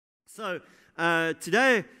So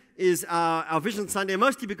today is our Vision Sunday,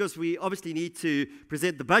 mostly because we obviously need to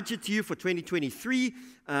present the budget to you for 2023,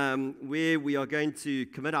 where we are going to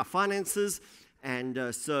commit our finances.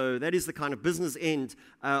 And so that is the kind of business end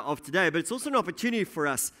of today. But it's also an opportunity for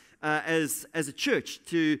us as a church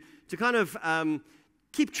to kind of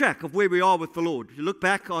keep track of where we are with the Lord. To look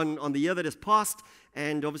back on the year that has passed,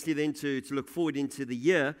 and obviously then to look forward into the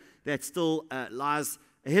year that still lies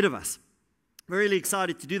ahead of us. We're really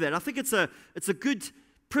excited to do that. I think it's a good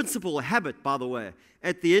principle, a habit, by the way,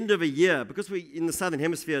 at the end of a year, because we in the Southern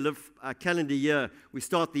Hemisphere live a calendar year. We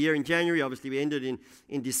start the year in January, obviously we end it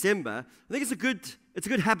in December. I think it's a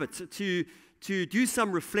good habit to do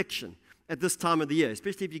some reflection at this time of the year,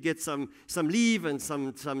 especially if you get some leave and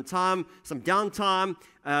some time, some downtime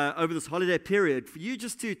over this holiday period, for you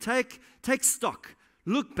just to take stock.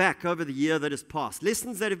 Look back over the year that has passed,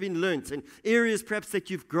 lessons that have been learnt, and areas perhaps that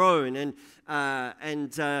you've grown, and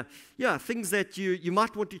things that you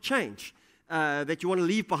might want to change, that you want to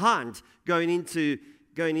leave behind going into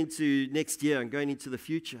next year and going into the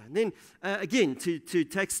future. And then again, to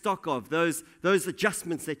take stock of those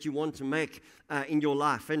adjustments that you want to make in your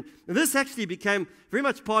life. And this actually became very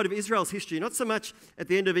much part of Israel's history, not so much at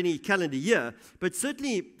the end of any calendar year, but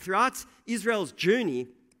certainly throughout Israel's journey.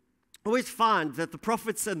 Always find that the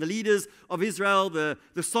prophets and the leaders of Israel, the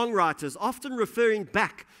songwriters, often referring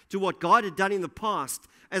back to what God had done in the past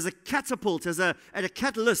as a catapult, as a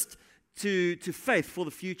catalyst to faith for the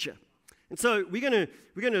future. And so we're going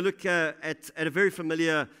to look at a very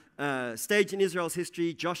familiar stage in Israel's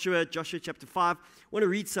history, Joshua chapter 5. I want to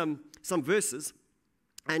read some verses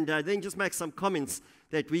and then just make some comments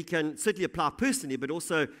that we can certainly apply personally, but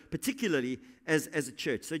also particularly as a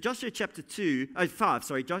church. So Joshua chapter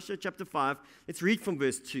 5, let's read from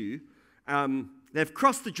verse 2. They've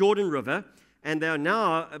crossed the Jordan River, and they are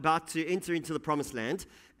now about to enter into the promised land,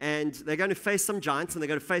 and they're going to face some giants, and they're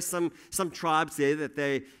going to face some tribes there that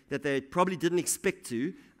they probably didn't expect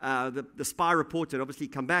to. The spy report had obviously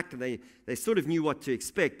come back, and they sort of knew what to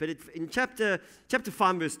expect. But in chapter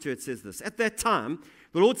 5, verse 2, it says this: At that time,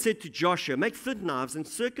 the Lord said to Joshua, make flint knives and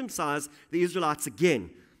circumcise the Israelites again.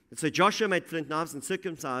 And so Joshua made flint knives and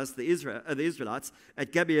circumcised the Israelites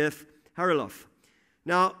at Gibeath Haraloth.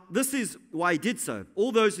 Now, this is why he did so.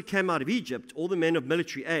 All those who came out of Egypt, all the men of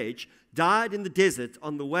military age, died in the desert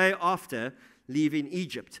on the way after leaving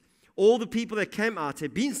Egypt. All the people that came out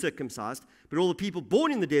had been circumcised, but all the people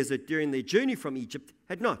born in the desert during their journey from Egypt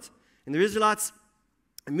had not. And the Israelites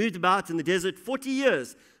moved about in the desert 40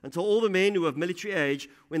 years until all the men who were of military age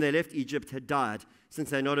when they left Egypt had died, since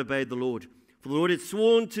they had not obeyed the Lord. For the Lord had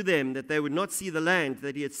sworn to them that they would not see the land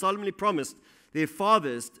that he had solemnly promised their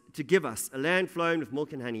fathers to give us, a land flowing with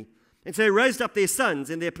milk and honey. And so he raised up their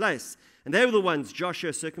sons in their place, and they were the ones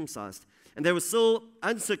Joshua circumcised. And they were still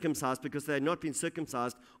uncircumcised because they had not been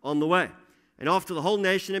circumcised on the way. And after the whole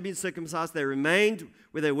nation had been circumcised, they remained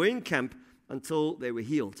where they were in camp until they were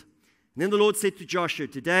healed. And then the Lord said to Joshua,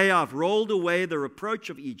 today I've rolled away the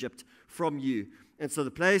reproach of Egypt from you. And so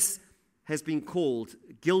the place has been called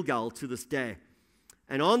Gilgal to this day.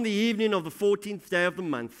 And on the evening of the 14th day of the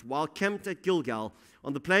month, while camped at Gilgal,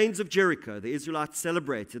 on the plains of Jericho, the Israelites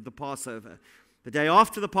celebrated the Passover. The day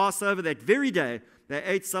after the Passover, that very day, they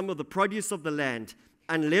ate some of the produce of the land,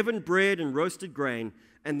 unleavened bread and roasted grain,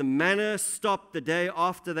 and the manna stopped the day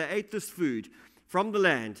after they ate this food from the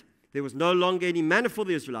land. There was no longer any manna for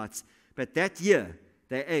the Israelites, but that year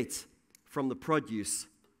they ate from the produce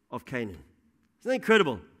of Canaan. Isn't that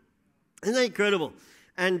incredible? Isn't that incredible?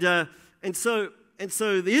 And so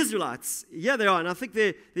the Israelites, yeah, they are. And I think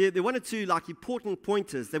they're one or two important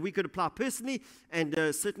pointers that we could apply personally and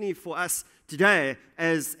certainly for us today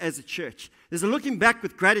as a church. There's a looking back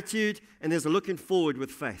with gratitude, and there's a looking forward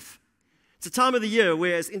with faith. It's a time of the year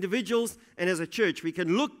where as individuals and as a church, we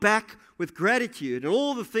can look back with gratitude and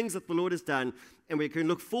all the things that the Lord has done, and we can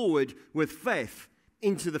look forward with faith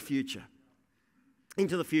into the future.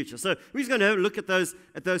 Into the future. So we're just going to look at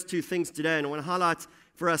those two things today, and I want to highlight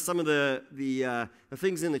for us some of the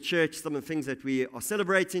things in the church, some of the things that we are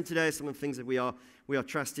celebrating today, some of the things that we are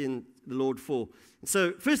trusting the Lord for. And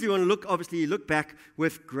so firstly, we want to look back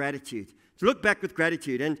with gratitude. To look back with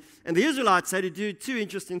gratitude. And the Israelites had to do two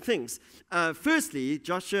interesting things. Firstly,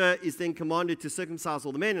 Joshua is then commanded to circumcise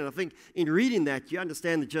all the men, and I think in reading that, you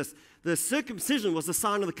understand that just the circumcision was a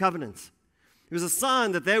sign of the covenant. It was a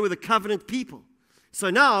sign that they were the covenant people. So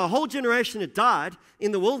now a whole generation had died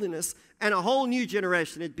in the wilderness, and a whole new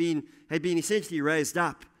generation had been essentially raised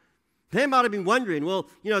up. They might have been wondering, well,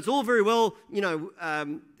 it's all very well,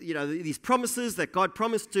 these promises that God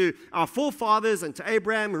promised to our forefathers and to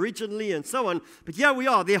Abraham originally and so on. But here we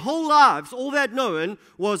are. Their whole lives, all they'd known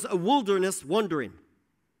was a wilderness wandering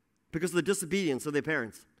because of the disobedience of their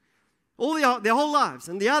parents. Their whole lives.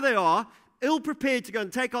 And there they are, ill-prepared to go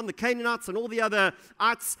and take on the Canaanites and all the other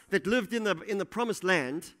ites that lived in the promised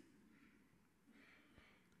land.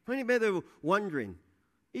 Maybe they were wondering,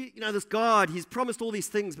 this God, He's promised all these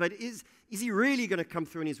things, but is He really going to come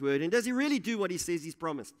through in His word? And does He really do what He says He's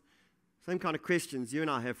promised? Same kind of questions you and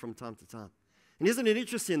I have from time to time. And isn't it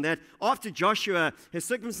interesting that after Joshua has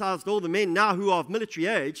circumcised all the men now who are of military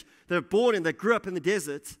age, that are born and that grew up in the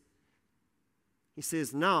desert, he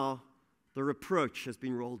says, now the reproach has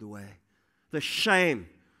been rolled away. The shame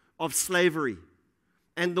of slavery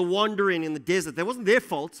and the wandering in the desert. That wasn't their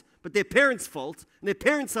fault, but their parents' fault and their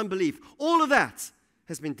parents' unbelief. All of that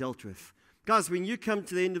has been dealt with. Guys, when you come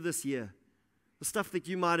to the end of this year, the stuff that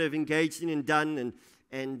you might have engaged in and done,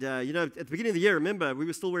 and at the beginning of the year, remember, we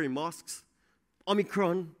were still wearing masks.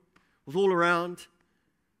 Omicron was all around.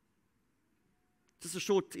 Just a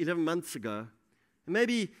short 11 months ago. And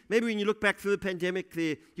maybe when you look back through the pandemic,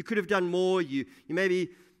 you could have done more. You maybe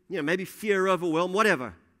fear, overwhelm,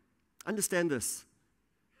 whatever. Understand this,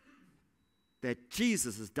 that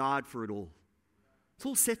Jesus has died for it all. It's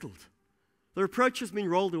all settled. The reproach has been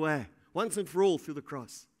rolled away once and for all through the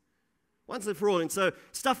cross. Once and for all. And so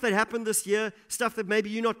stuff that happened this year, stuff that maybe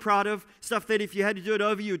you're not proud of, stuff that if you had to do it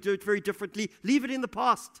over, you would do it very differently, leave it in the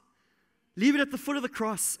past. Leave it at the foot of the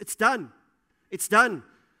cross. It's done. It's done.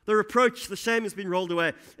 The reproach, the shame has been rolled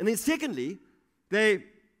away. And then secondly, they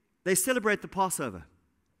celebrate the Passover.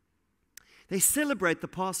 They celebrate the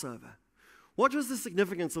Passover. What was the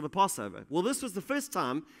significance of the Passover? Well, this was the first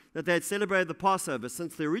time that they had celebrated the Passover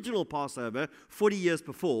since the original Passover 40 years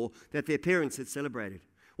before that their parents had celebrated.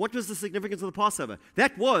 What was the significance of the Passover?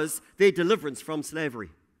 That was their deliverance from slavery.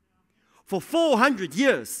 For 400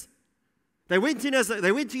 years, they went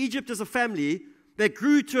to Egypt as a family. They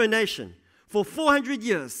grew to a nation. For 400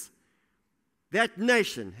 years, that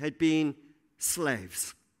nation had been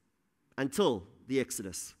slaves until the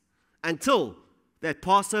Exodus, until that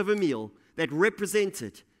Passover meal that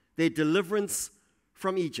represented their deliverance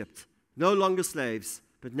from Egypt. No longer slaves,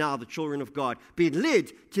 but now the children of God, being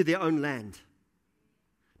led to their own land.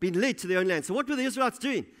 Being led to their own land. So what were the Israelites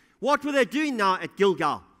doing? What were they doing now at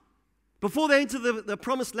Gilgal? Before they entered the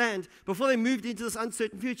promised land, before they moved into this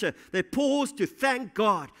uncertain future, they paused to thank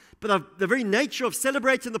God. But the very nature of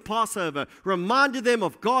celebrating the Passover reminded them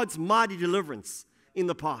of God's mighty deliverance in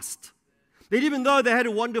the past. That even though they had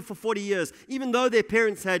to wander for 40 years, even though their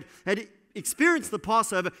parents had experienced the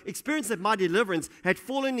Passover, experienced that mighty deliverance, had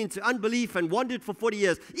fallen into unbelief and wandered for 40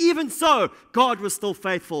 years, even so, God was still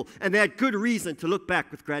faithful, and they had good reason to look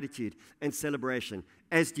back with gratitude and celebration,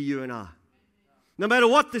 as do you and I. No matter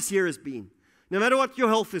what this year has been, no matter what your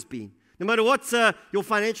health has been, no matter what your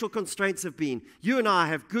financial constraints have been, you and I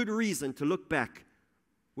have good reason to look back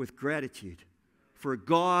with gratitude for a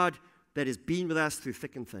God that has been with us through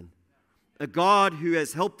thick and thin. A God who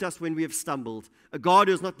has helped us when we have stumbled. A God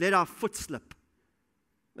who has not let our foot slip.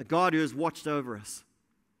 A God who has watched over us.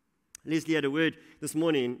 Leslie had a word this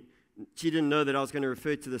morning. She didn't know that I was going to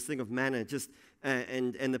refer to this thing of manna.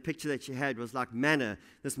 And the picture that she had was like manna.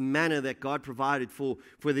 This manna that God provided for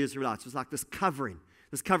the Israelites. It was like this covering.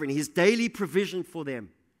 His daily provision for them.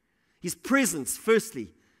 His presence,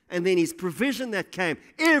 firstly. And then His provision that came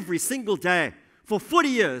every single day. For 40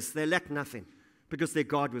 years, they lacked nothing because their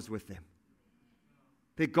God was with them.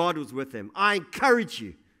 Their God was with them. I encourage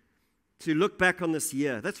you to look back on this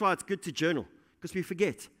year. That's why it's good to journal, because we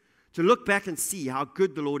forget. To look back and see how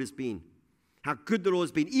good the Lord has been. How good the Lord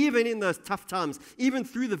has been, even in those tough times, even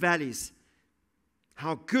through the valleys.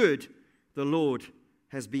 How good the Lord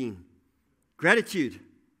has been. Gratitude.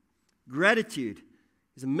 Gratitude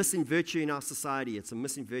is a missing virtue in our society. It's a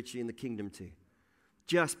missing virtue in the kingdom too.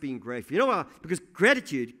 Just being grateful. You know why? Because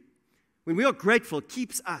gratitude, when we are grateful,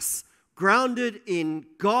 keeps us grounded in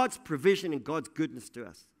God's provision and God's goodness to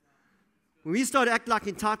us. When we start to act like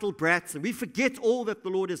entitled brats and we forget all that the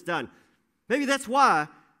Lord has done, maybe that's why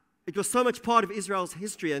it was so much part of Israel's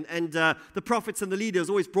history, and the prophets and the leaders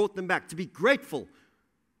always brought them back to be grateful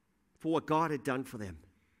for what God had done for them.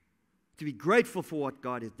 To be grateful for what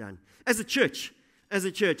God has done. As a church,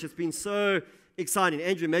 it's been so exciting.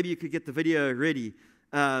 Andrew, maybe you could get the video ready.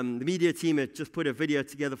 The media team had just put a video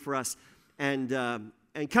together for us, and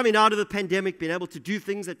coming out of the pandemic, being able to do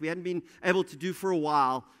things that we hadn't been able to do for a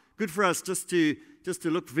while. Good for us just to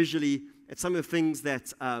look visually at some of the things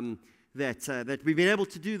that we've been able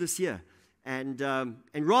to do this year. And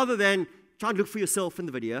rather than try and look for yourself in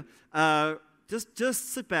the video.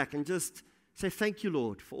 Just sit back and just say, thank you,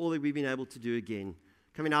 Lord, for all that we've been able to do again,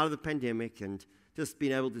 coming out of the pandemic and just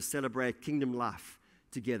being able to celebrate kingdom life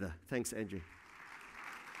together. Thanks, Andrew.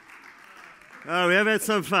 Oh, we have had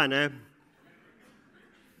some fun, eh?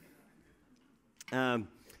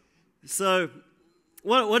 So,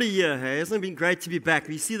 what a year, hey? Hasn't it been great to be back?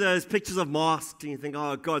 You see those pictures of masks and you think,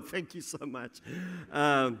 oh, God, thank you so much.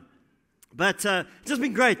 But it's just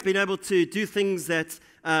been great being able to do things that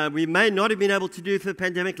we may not have been able to do through the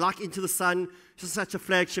pandemic, like Into the Sun, just such a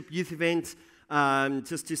flagship youth event,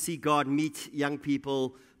 just to see God meet young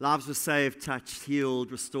people, lives were saved, touched, healed,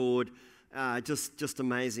 restored. Just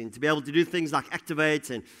amazing to be able to do things like Activate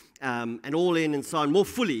and All In and so on more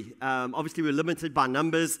fully. Obviously, we're limited by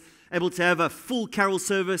numbers. Able to have a full carol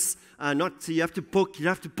service. Not you have to book. You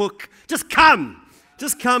have to book. Just come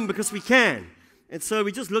because we can. And so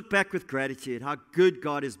we just look back with gratitude how good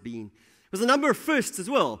God has been. There's a number of firsts as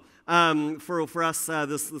well for us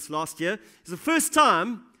this last year. It's the first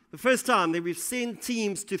time that we've sent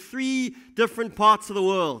teams to 3 different parts of the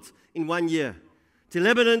world in 1 year. To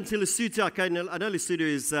Lebanon, to Lesotho. Okay, I know Lesotho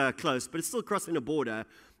is close, but it's still crossing a border.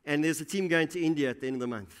 And there's a team going to India at the end of the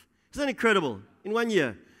month. Isn't that incredible? In 1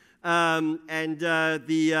 year. The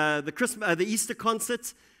Easter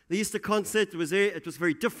concert. The Easter concert was there. It was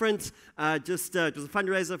very different. It was a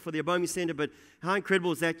fundraiser for the Abomi Center. But how incredible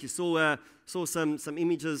was that? You saw some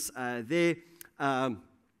images there.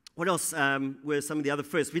 What else were some of the other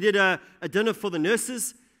firsts? We did a dinner for the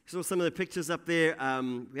nurses. You saw some of the pictures up there.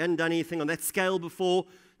 We hadn't done anything on that scale before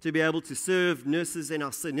to be able to serve nurses and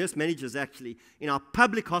our nurse managers, actually, in our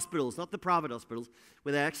public hospitals, not the private hospitals,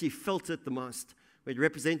 where they actually felt it the most. We had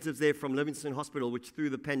representatives there from Livingston Hospital, which through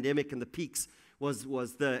the pandemic and the peaks was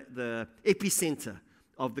the epicenter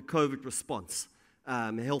of the COVID response,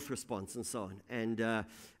 health response, and so on. And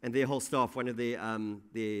their whole staff, one of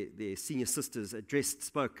their senior sisters,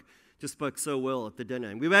 spoke so well at the dinner.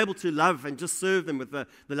 And we were able to love and just serve them with the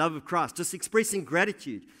love of Christ, just expressing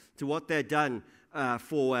gratitude to what they'd done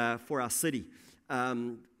for our city.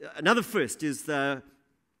 Another first is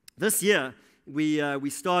this year we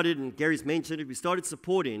started, and Gary's mentioned it, we started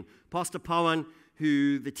supporting Pastor Pawan,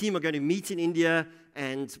 who the team are going to meet in India.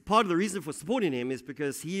 And part of the reason for supporting him is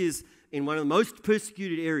because he is in one of the most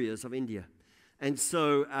persecuted areas of India. And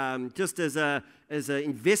so just as an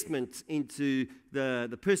investment into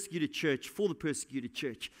the persecuted church, for the persecuted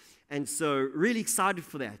church. And so really excited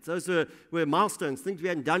for that. Those were milestones, things we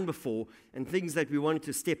hadn't done before, and things that we wanted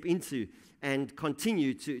to step into and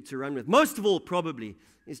continue to run with. Most of all, probably,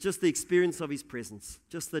 is just the experience of His presence,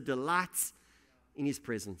 just the delights in His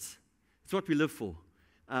presence. It's what we live for.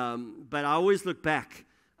 But I always look back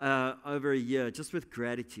over a year just with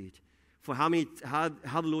gratitude for how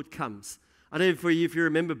the Lord comes. I don't know if you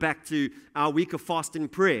remember back to our week of fasting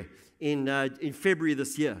and prayer in February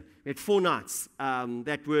this year. We had 4 nights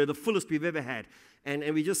that were the fullest we've ever had.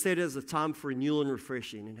 And we just said it as a time for renewal and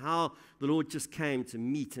refreshing, and how the Lord just came to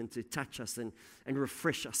meet and to touch us and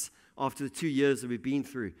refresh us after the 2 years that we've been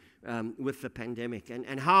through with the pandemic,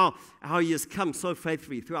 and how He has come so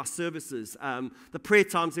faithfully through our services, the prayer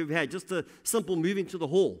times that we've had, just a simple moving to the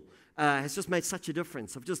hall has just made such a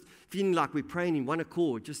difference, of just feeling like we're praying in one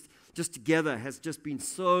accord, just together, has just been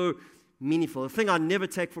so meaningful. The thing I never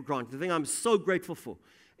take for granted, the thing I'm so grateful for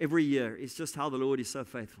every year is just how the Lord is so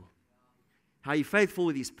faithful. How He's faithful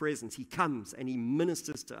with His presence. He comes and He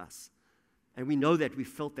ministers to us. And we know that, we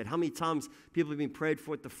felt that. How many times people have been prayed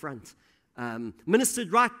for at the front,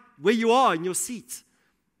 ministered right where you are in your seat,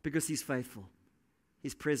 because He's faithful.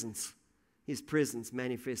 His presence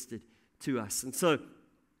manifested to us. And so,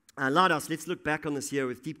 Lighthouse, let's look back on this year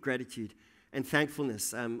with deep gratitude and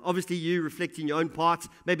thankfulness. Obviously, you reflecting your own part,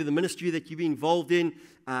 maybe the ministry that you've been involved in,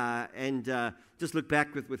 and just look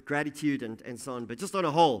back with gratitude and so on. But just on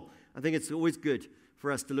a whole, I think it's always good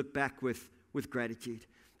for us to look back with gratitude.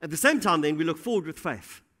 At the same time, then, we look forward with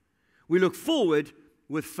faith. We look forward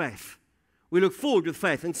with faith. We look forward with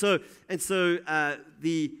faith. And so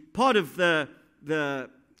the part of the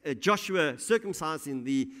Joshua circumcising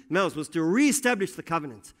the males was to reestablish the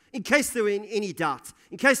covenant, in case there were any doubt,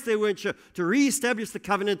 in case they weren't sure, to reestablish the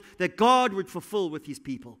covenant that God would fulfill with His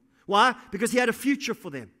people. Why? Because He had a future for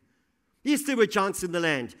them. Yes, there were giants in the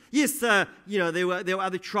land. Yes, there were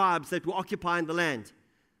other tribes that were occupying the land.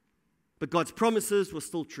 But God's promises were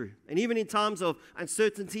still true. And even in times of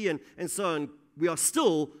uncertainty and so on, we are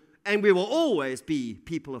still, and we will always be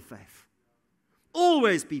people of faith.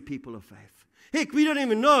 Always be people of faith. Heck, we don't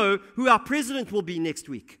even know who our president will be next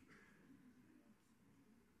week.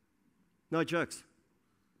 No jokes.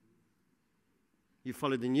 You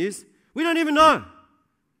followed the news? We don't even know.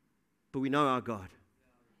 but we know our God.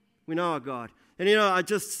 We know our God. And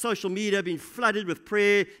social media being flooded with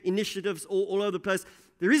prayer initiatives all over the place.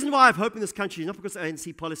 The reason why I have hope in this country is not because of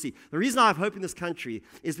ANC policy. The reason I have hope in this country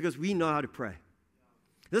is because we know how to pray.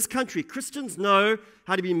 This country, Christians know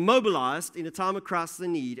how to be mobilized in a time of crisis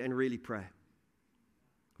and need and really pray.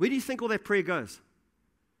 Where do you think all that prayer goes?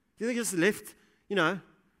 Do you think it's left,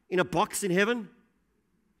 in a box in heaven?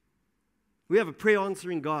 We have a prayer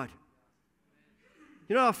answering God.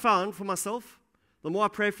 You know what I found for myself? The more I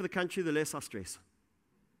pray for the country, the less I stress.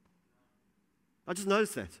 I just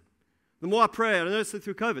noticed that. The more I pray, I noticed it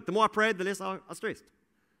through COVID, the more I prayed, the less I stressed.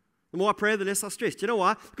 The more I pray, the less I stress. You know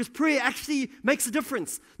why? Because prayer actually makes a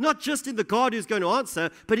difference. Not just in the God who's going to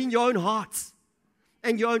answer, but in your own hearts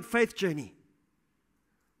and your own faith journey.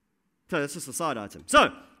 So that's just a side item.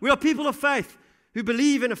 So, we are people of faith who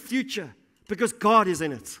believe in a future because God is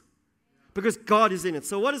in it. Because God is in it.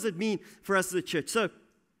 So what does it mean for us as a church? So,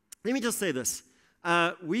 let me just say this.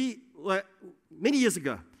 Many years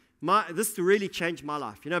ago, this really changed my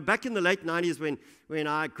life. Back in the late 90s when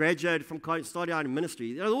I graduated from college, started out in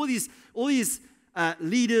ministry, all these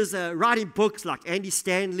leaders writing books like Andy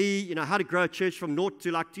Stanley, how to grow a church from 0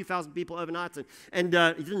 to like 2,000 people overnight. And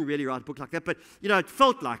he didn't really write a book like that, but, it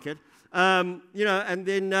felt like it. And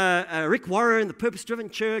then Rick Warren, the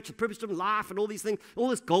Purpose-Driven Church, the Purpose-Driven Life, and all these things, all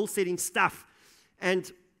this goal-setting stuff.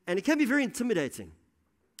 And it can be very intimidating.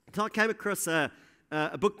 Until I came across a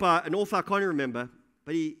book by an author I can't remember,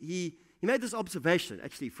 but he made this observation,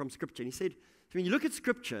 actually, from Scripture. And he said, when you look at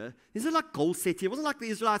Scripture, is it like goal-setting? It wasn't like the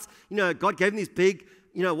Israelites, God gave them these big,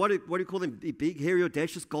 what do you call them, big, hairy,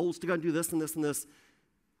 audacious goals to go and do this and this and this.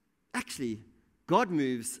 Actually, God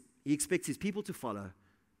moves, He expects His people to follow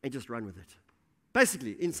and just run with it.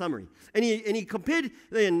 Basically, in summary. And he compared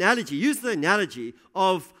the analogy, used the analogy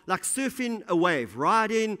of like surfing a wave,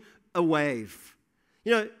 riding a wave.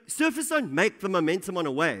 Surfers don't make the momentum on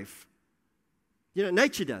a wave.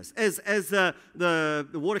 Nature does. As the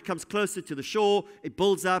water comes closer to the shore, it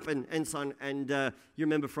builds up and so on. And you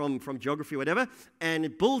remember from geography or whatever, and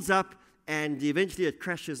it builds up and eventually it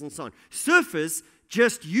crashes and so on. Surfers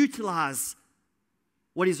just utilize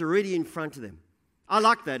what is already in front of them. I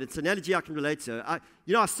like that. It's an analogy I can relate to. I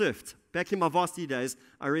surfed. Back in my varsity days,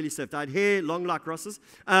 I really surfed. I had hair long like Ross's.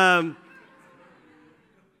 And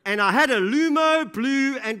I had a Lumo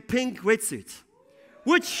blue and pink wetsuit,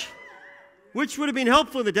 which would have been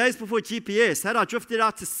helpful in the days before GPS. Had I drifted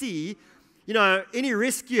out to sea, any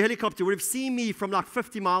rescue helicopter would have seen me from like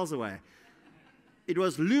 50 miles away. It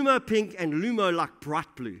was Lumo pink and Lumo like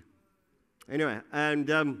bright blue. Anyway,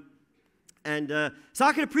 so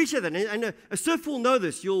I can appreciate that. And a surfer will know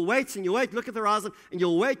this. You'll wait and you'll wait, look at the horizon, and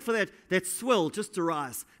you'll wait for that swell just to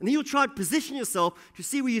rise. And then you'll try and position yourself to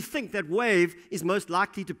see where you think that wave is most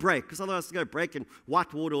likely to break, because otherwise it's going to break and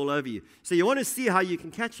white water all over you. So you want to see how you can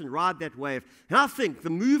catch and ride that wave. And I think the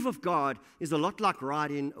move of God is a lot like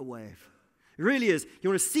riding a wave. It really is. You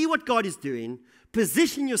want to see what God is doing,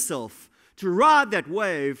 position yourself to ride that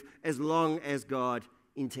wave as long as God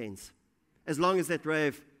intends. As long as that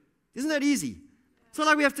wave. Isn't that easy? It's not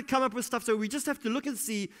like we have to come up with stuff, so we just have to look and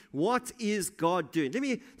see what is God doing. Let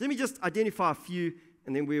me just identify a few,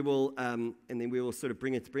 and then we will sort of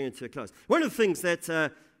bring it to a close. One of the things that,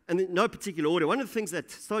 and in no particular order, one of the things that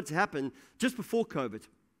started to happen just before COVID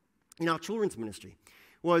in our children's ministry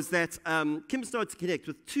was that Kim started to connect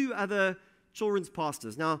with 2 other children's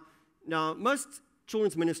pastors. Now most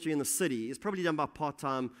children's ministry in the city is probably done by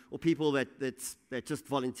part-time or people that just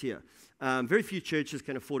volunteer. Very few churches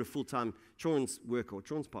can afford a full-time children's worker or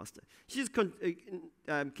children's pastor. She just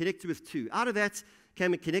connected with 2. Out of that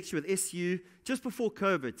came a connection with SU just before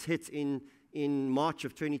COVID hit in March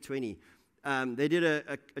of 2020. They did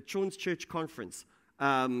a children's church conference.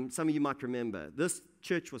 Some of you might remember. This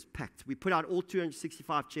church was packed. We put out all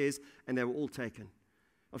 265 chairs, and they were all taken,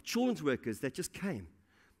 of children's workers that just came.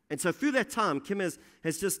 And so through that time, Kim has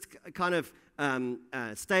just kind of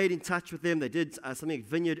stayed in touch with them. They did something like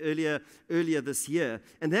Vineyard earlier this year,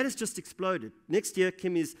 and that has just exploded. Next year,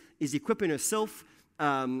 Kim is equipping herself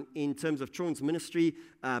in terms of children's ministry,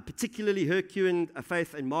 particularly her, Q,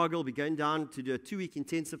 Faith, and Margot will be going down to do a 2-week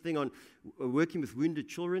intensive thing on working with wounded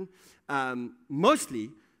children, mostly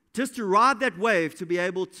just to ride that wave to be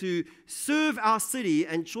able to serve our city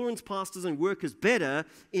and children's pastors and workers better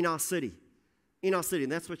in our city. And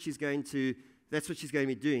that's what she's going to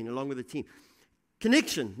be doing along with the team.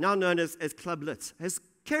 Connection, now known as Club Lit, has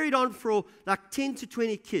carried on for like 10 to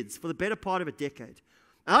 20 kids for the better part of a decade.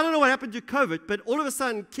 And I don't know what happened to COVID, but all of a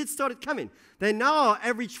sudden kids started coming. They now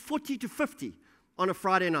average 40 to 50 on a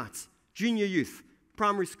Friday night, junior youth,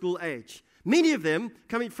 primary school age. Many of them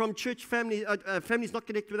coming from church families not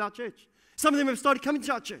connected with our church. Some of them have started coming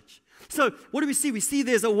to our church. So what do we see? We see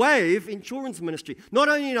there's a wave in children's ministry, not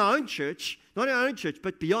only in our own church,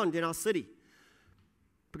 but beyond in our city.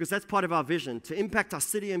 Because that's part of our vision, to impact our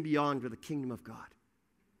city and beyond with the kingdom of God.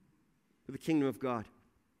 With the kingdom of God.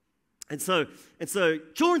 And so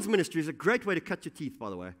children's ministry is a great way to cut your teeth, by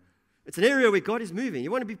the way. It's an area where God is moving. You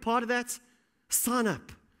want to be part of that? Sign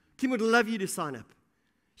up. Kim would love you to sign up.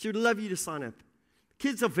 She would love you to sign up.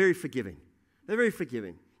 Kids are very forgiving. They're very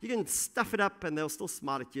forgiving. You can stuff it up and they'll still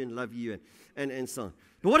smile at you and love you and so on.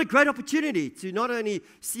 But what a great opportunity to not only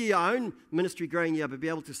see our own ministry growing here, but be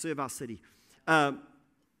able to serve our city.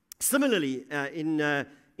 Similarly, in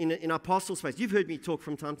our pastoral space, you've heard me talk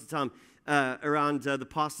from time to time around the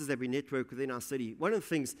pastors that we network within our city. One of the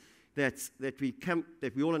things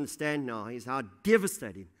that we all understand now is how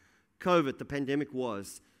devastating COVID, the pandemic,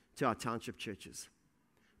 was to our township churches.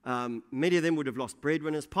 Many of them would have lost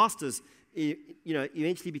breadwinners. Pastors,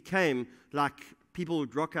 eventually became like people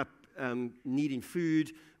would rock up needing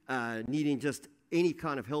food, needing just any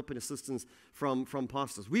kind of help and assistance from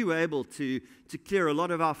pastors. We were able to clear a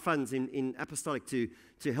lot of our funds in apostolic to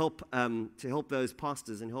help those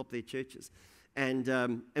pastors and help their churches,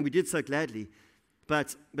 and we did so gladly.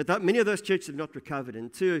 But many of those churches have not recovered,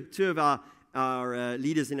 and two of our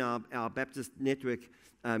leaders in our Baptist network,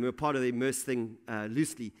 who were part of the Immerse thing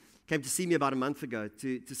loosely, came to see me about a month ago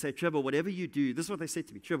to say, Trevor, whatever you do, this is what they said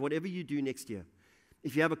to me, Trevor, whatever you do next year,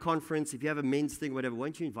 if you have a conference, if you have a men's thing, whatever, why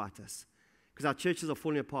don't you invite us? Because our churches are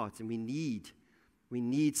falling apart, and we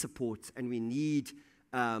need support, and we need,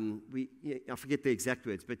 I forget the exact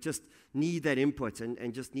words, but just need that input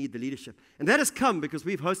and just need the leadership. And that has come because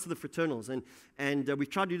we've hosted the fraternals, and we've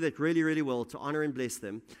tried to do that really, really well to honor and bless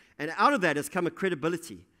them. And out of that has come a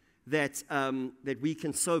credibility that we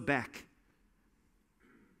can sow back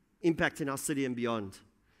impact in our city and beyond.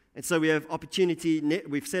 And so we have opportunity.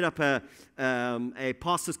 We've set up a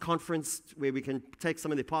pastors' conference where we can take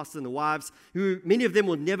some of the pastors and the wives, who many of them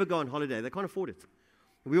will never go on holiday. They can't afford it.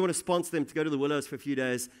 We want to sponsor them to go to the Willows for a few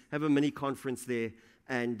days, have a mini conference there.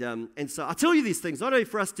 And so I tell you these things, not only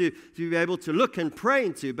for us to be able to look and pray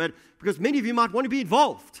into, but because many of you might want to be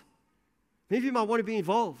involved. Many of you might want to be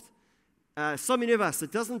involved. So many of us,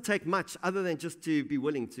 it doesn't take much other than just to be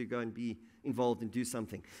willing to go and be involved and do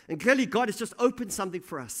something. And clearly God has just opened something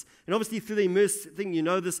for us. And obviously through the Immerse thing,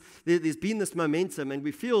 this, there's been this momentum, and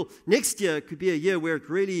we feel next year could be a year where it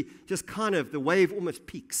really just kind of, the wave almost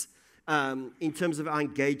peaks in terms of our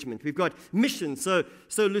engagement. We've got missions. So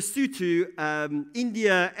Lesotho,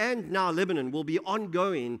 India, and now Lebanon will be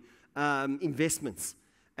ongoing investments.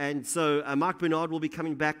 And so Mark Bernard will be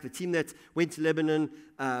coming back. The team that went to Lebanon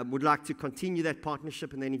would like to continue that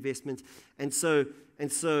partnership and that investment. And so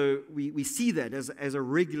we see that as a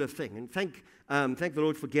regular thing. And thank the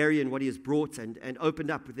Lord for Gary and what he has brought and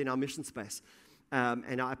opened up within our mission space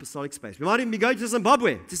and our apostolic space. We might even be going to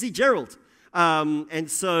Zimbabwe to see Gerald. And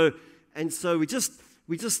so we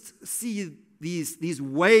just see these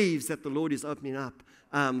waves that the Lord is opening up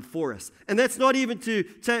for us. And that's not even to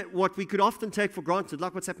take what we could often take for granted,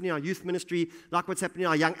 like what's happening in our youth ministry, like what's happening in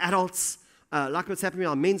our young adults, like what's happening in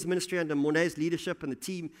our men's ministry under Mornay's leadership and the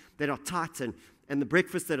team that are tight, and the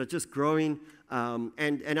breakfasts that are just growing,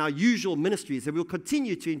 and our usual ministries that we'll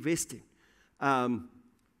continue to invest in.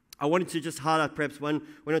 I wanted to just highlight perhaps one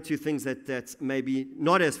or two things that may be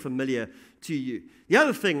not as familiar to you. The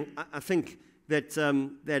other thing I think that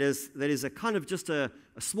is a kind of just a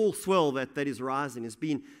small swell that is rising has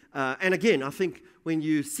been, and again, I think when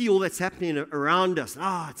you see all that's happening around us,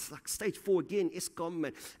 it's like stage 4 again,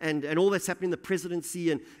 ESCOM, and all that's happening in the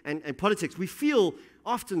presidency and politics, we feel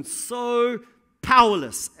often so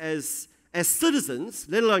powerless as citizens,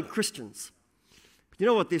 let alone Christians. But you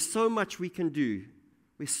know what? There's so much we can do.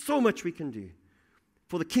 There's so much we can do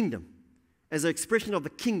for the kingdom, as an expression of the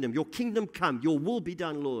kingdom. Your kingdom come, your will be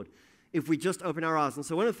done, Lord, if we just open our eyes. And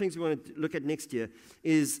so one of the things we want to look at next year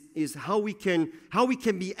is how we can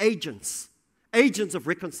be agents of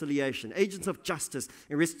reconciliation, agents of justice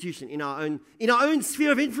and restitution in our own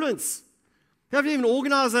sphere of influence. We haven't even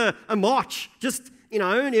organize a march, just in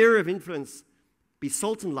our own area of influence. Be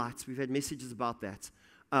salt and light. We've had messages about that,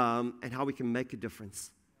 and how we can make a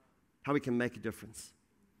difference. How we can make a difference.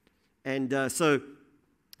 And so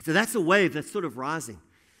that's a wave that's sort of rising.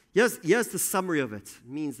 Here's the summary of it. It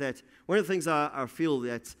means that one of the things I feel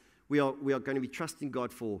that we are going to be trusting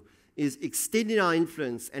God for is extending our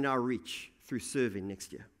influence and our reach through serving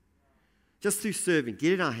next year. Just through serving,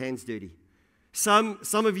 getting our hands dirty. Some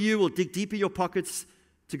of you will dig deep in your pockets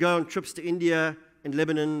to go on trips to India and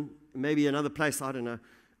Lebanon, maybe another place, I don't know.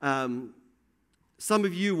 some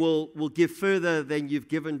of you will give further than you've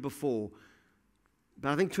given before.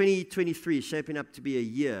 But I think 2023 is shaping up to be a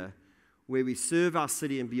year where we serve our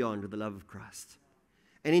city and beyond with the love of Christ.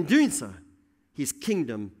 And in doing so, His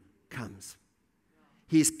kingdom comes.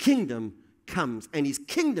 His kingdom comes, and His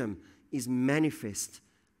kingdom is manifest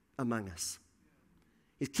among us.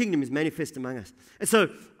 His kingdom is manifest among us. And so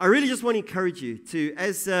I really just want to encourage you to,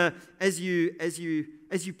 as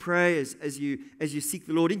you pray, as you seek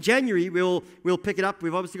the Lord. In January, we'll pick it up.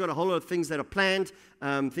 We've obviously got a whole lot of things that are planned,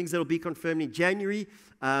 things that will be confirmed in January.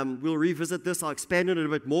 We'll revisit this. I'll expand on it a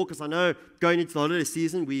bit more because I know going into the holiday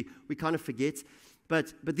season, we kind of forget.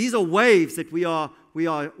 But these are waves that we are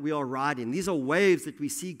riding. These are waves that we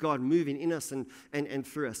see God moving in us and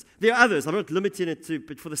through us. There are others. I'm not limiting it to,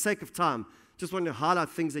 but for the sake of time, just wanted to highlight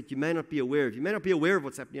things that you may not be aware of. You may not be aware of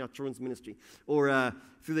what's happening in our children's ministry or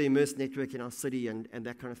through the Immersed Network in our city and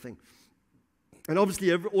that kind of thing. And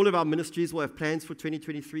obviously, all of our ministries will have plans for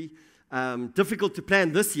 2023. Difficult to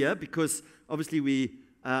plan this year because obviously we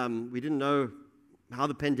didn't know how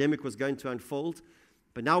the pandemic was going to unfold.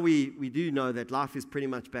 But now we do know that life is pretty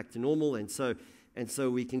much back to normal, and so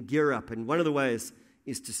we can gear up. And one of the ways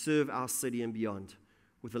is to serve our city and beyond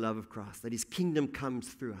with the love of Christ, that His kingdom comes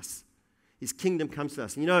through us. His kingdom comes to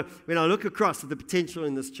us. And when I look across at the potential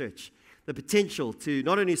in this church, the potential to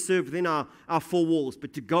not only serve within our four walls,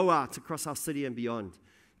 but to go out across our city and beyond,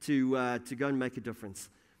 to go and make a difference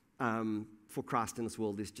for Christ in this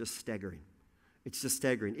world is just staggering. It's just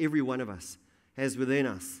staggering. Every one of us has within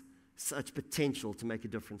us such potential to make a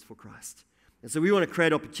difference for Christ. And so we want to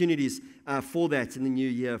create opportunities for that in the new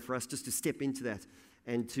year, for us just to step into that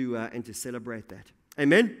and to celebrate that.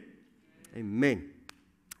 Amen? Amen.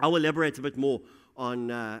 I will elaborate a bit more on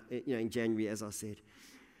in January, as I said.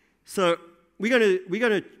 So we're going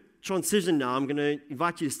to transition now. I'm going to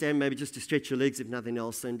invite you to stand, maybe just to stretch your legs, if nothing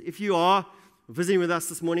else. And if you are visiting with us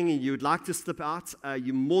this morning and you would like to slip out,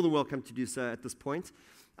 you're more than welcome to do so at this point.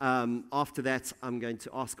 After that, I'm going to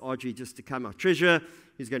ask Audrey just to come, our treasurer,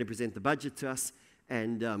 who's going to present the budget to us,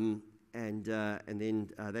 and then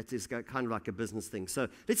that is kind of like a business thing. So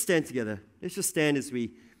let's stand together. Let's just stand as we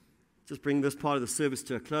just bring this part of the service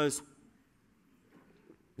to a close.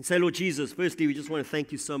 And say, Lord Jesus, firstly, we just want to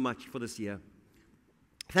thank you so much for this year.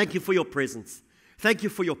 Thank you for your presence. Thank you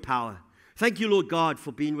for your power. Thank you, Lord God,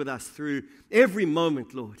 for being with us through every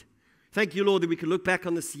moment, Lord. Thank you, Lord, that we can look back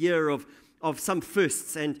on this year of some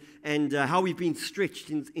firsts and how we've been stretched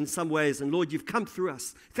in some ways. And Lord, you've come through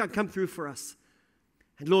us, come through for us.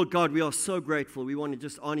 And Lord God, we are so grateful. We want to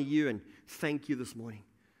just honor you and thank you this morning.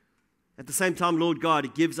 At the same time, Lord God,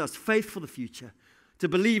 it gives us faith for the future, to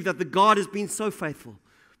believe that the God has been so faithful,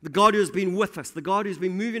 the God who has been with us, the God who's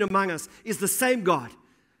been moving among us is the same God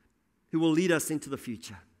who will lead us into the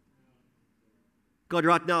future. God,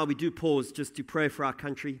 right now we do pause just to pray for our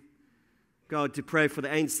country. God, to pray for the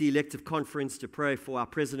ANC elective conference, to pray for our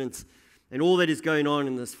presidents and all that is going on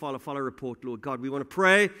in this follow report, Lord God. We want to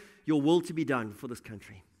pray your will to be done for this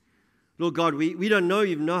country. Lord God, we don't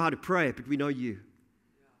even know how to pray, but we know you.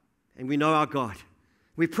 And we know our God.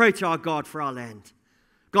 We pray to our God for our land.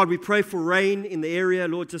 God, we pray for rain in the area,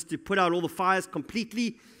 Lord, just to put out all the fires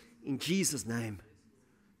completely in Jesus' name.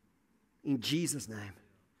 In Jesus' name.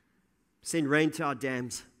 Send rain to our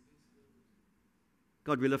dams.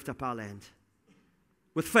 God, we lift up our land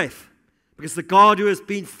with faith, because the God who has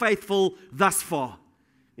been faithful thus far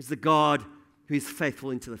is the God who is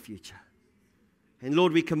faithful into the future. And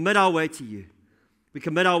Lord, we commit our way to you. We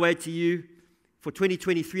commit our way to you for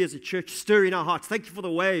 2023 as a church. Stir in our hearts. Thank you for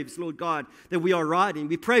the waves, Lord God, that we are riding.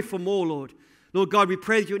 We pray for more, Lord. Lord God, we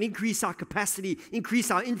pray that you would increase our capacity, increase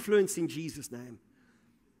our influence in Jesus' name.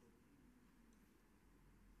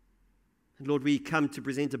 And Lord, we come to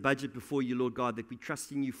present a budget before you, Lord God, that we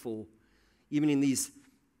trust in you for. Even in these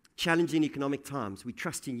challenging economic times, we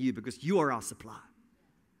trust in you because you are our supply.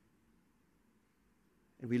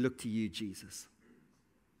 And we look to you, Jesus.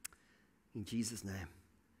 In Jesus' name,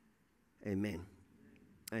 amen.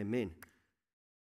 Amen.